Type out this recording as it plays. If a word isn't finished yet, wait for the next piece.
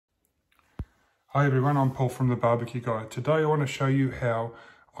Hi everyone, I'm Paul from The Barbecue Guy. Today I want to show you how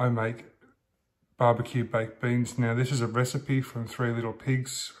I make barbecue baked beans. Now this is a recipe from Three Little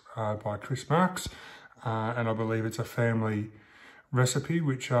Pigs by Chris Marks, and I believe it's a family recipe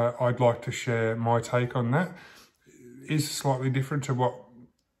which I'd like to share my take on that. It is slightly different to what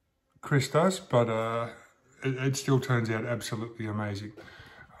Chris does, but it still turns out absolutely amazing.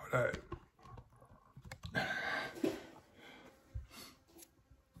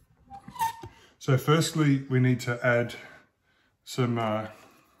 So firstly, we need to add some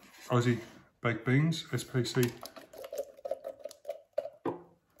Aussie baked beans, SPC. I'm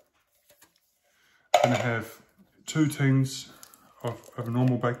going to have 2 tins of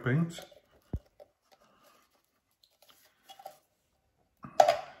normal baked beans.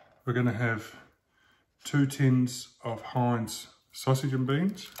 We're going to have 2 tins of Heinz sausage and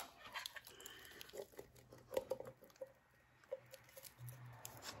beans.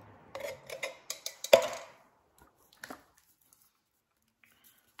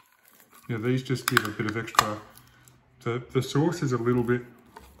 Now these just give a bit of extra, the sauce is a little bit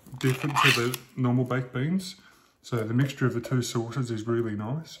different to the normal baked beans. So the mixture of the 2 sauces is really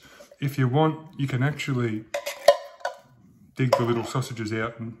nice. If you want, you can actually dig the little sausages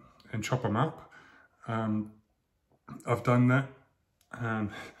out and chop them up. I've done that.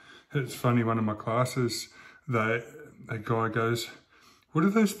 It's funny, one of my classes, a guy goes, "What are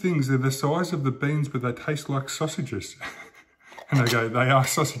those things? They're the size of the beans, but they taste like sausages." And I go, "They are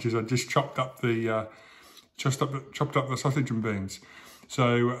sausages. I just chopped up the sausage and beans."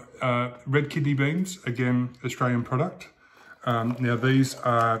 So red kidney beans, again, Australian product. Now these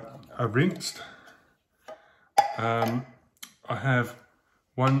are rinsed. I have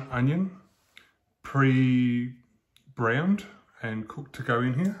 1 onion pre-browned and cooked to go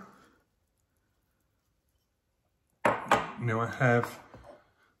in here. Now I have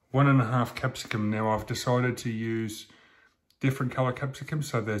 1.5 capsicum. Now I've decided to use different colour capsicum,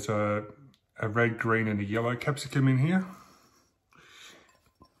 so there's a red, green and a yellow capsicum in here.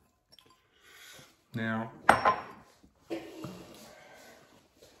 Now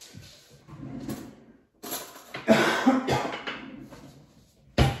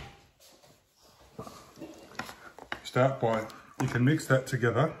start by, you can mix that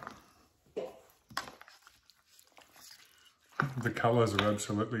together. The colours are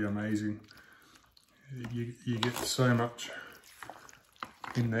absolutely amazing. You get so much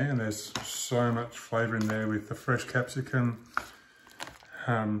in there, and there's so much flavour in there with the fresh capsicum.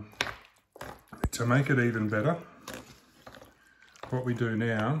 To make it even better, what we do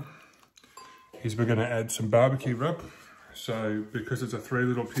now is we're going to add some barbecue rub. So because it's a Three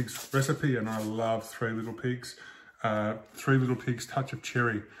Little Pigs recipe, and I love Three Little Pigs, Three Little Pigs touch of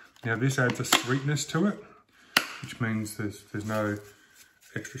cherry. Now this adds a sweetness to it, which means there's no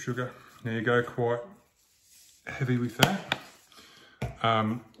extra sugar. Now you go quite heavy with that.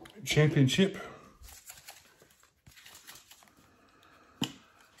 Championship. You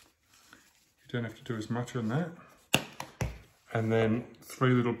don't have to do as much on that. And then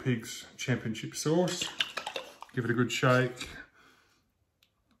Three Little Pigs Championship sauce. Give it a good shake.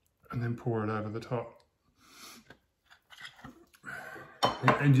 And then pour it over the top.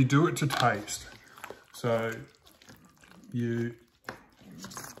 And you do it to taste. So you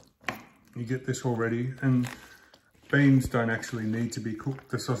get this already, and beans don't actually need to be cooked.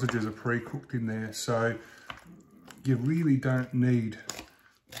 The sausages are pre-cooked in there, so you really don't need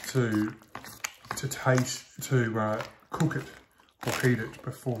to cook it or heat it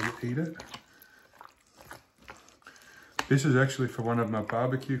before you eat it. This is actually for one of my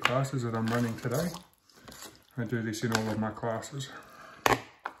barbecue classes that I'm running today. I do this in all of my classes.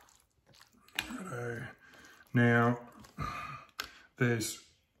 Now, there's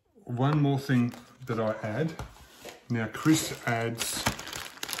one more thing that I add. Now, Chris adds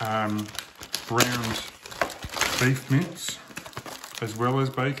browned beef mince as well as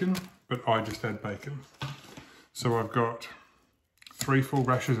bacon, but I just add bacon. So I've got 3 full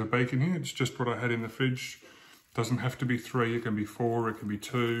rashers of bacon here. It's just what I had in the fridge. Doesn't have to be 3, it can be 4, it can be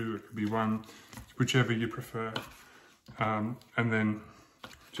 2, it can be 1, whichever you prefer. And then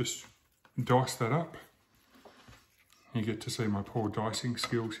just dice that up. You get to see my poor dicing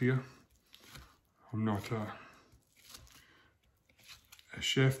skills here. I'm not a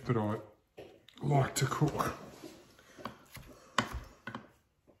chef, but I like to cook.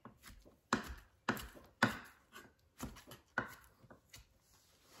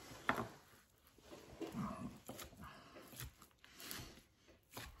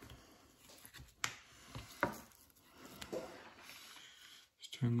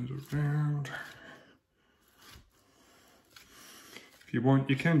 Just turn that around. If you want,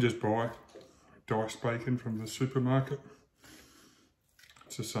 you can just buy diced bacon from the supermarket.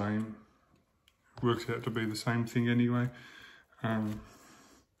 It's the same, works out to be the same thing anyway.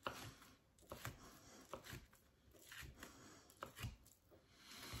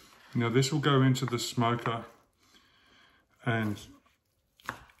 Now this will go into the smoker and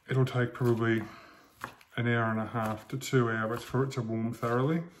it'll take probably an hour and a half to 2 hours for it to warm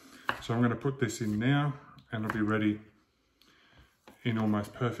thoroughly. So I'm going to put this in now and it'll be ready in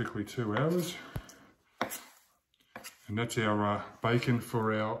almost perfectly 2 hours. And that's our bacon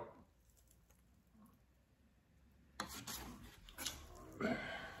for our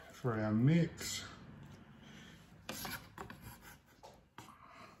mix.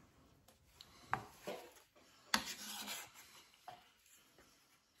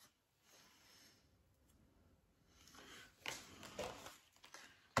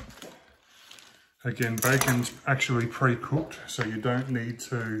 Again, bacon's actually pre-cooked, so you don't need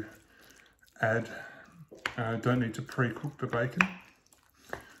to pre-cook the bacon.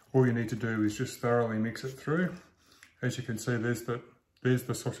 All you need to do is just thoroughly mix it through. As you can see, there's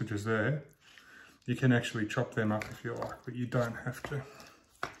the sausages there. You can actually chop them up if you like, but you don't have to.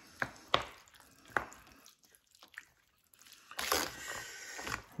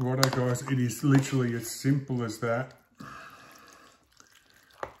 Righto guys, it is literally as simple as that.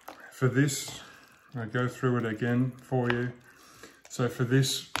 For this, I'll go through it again for you. So for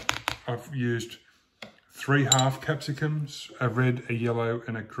this, I've used 3 half capsicums, a red, a yellow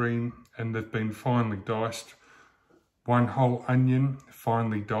and a green, and they've been finely diced. 1 whole onion,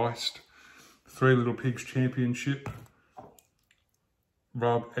 finely diced. 3 Little Pigs Championship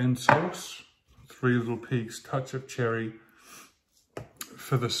rub and sauce. 3 Little Pigs touch of cherry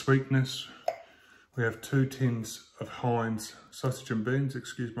for the sweetness. We have 2 tins of Heinz sausage and beans,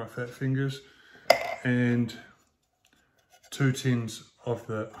 excuse my fat fingers, and 2 tins of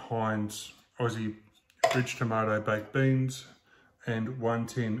the Heinz Aussie Ridge Tomato baked beans, and 1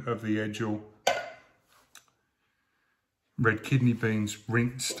 tin of the Edgell red kidney beans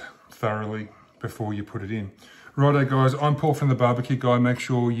rinsed thoroughly before you put it in. Righto guys, I'm Paul from The Barbecue Guy. Make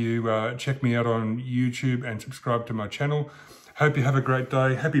sure you check me out on YouTube and subscribe to my channel. Hope you have a great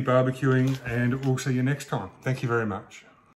day, happy barbecuing, and we'll see you next time. Thank you very much.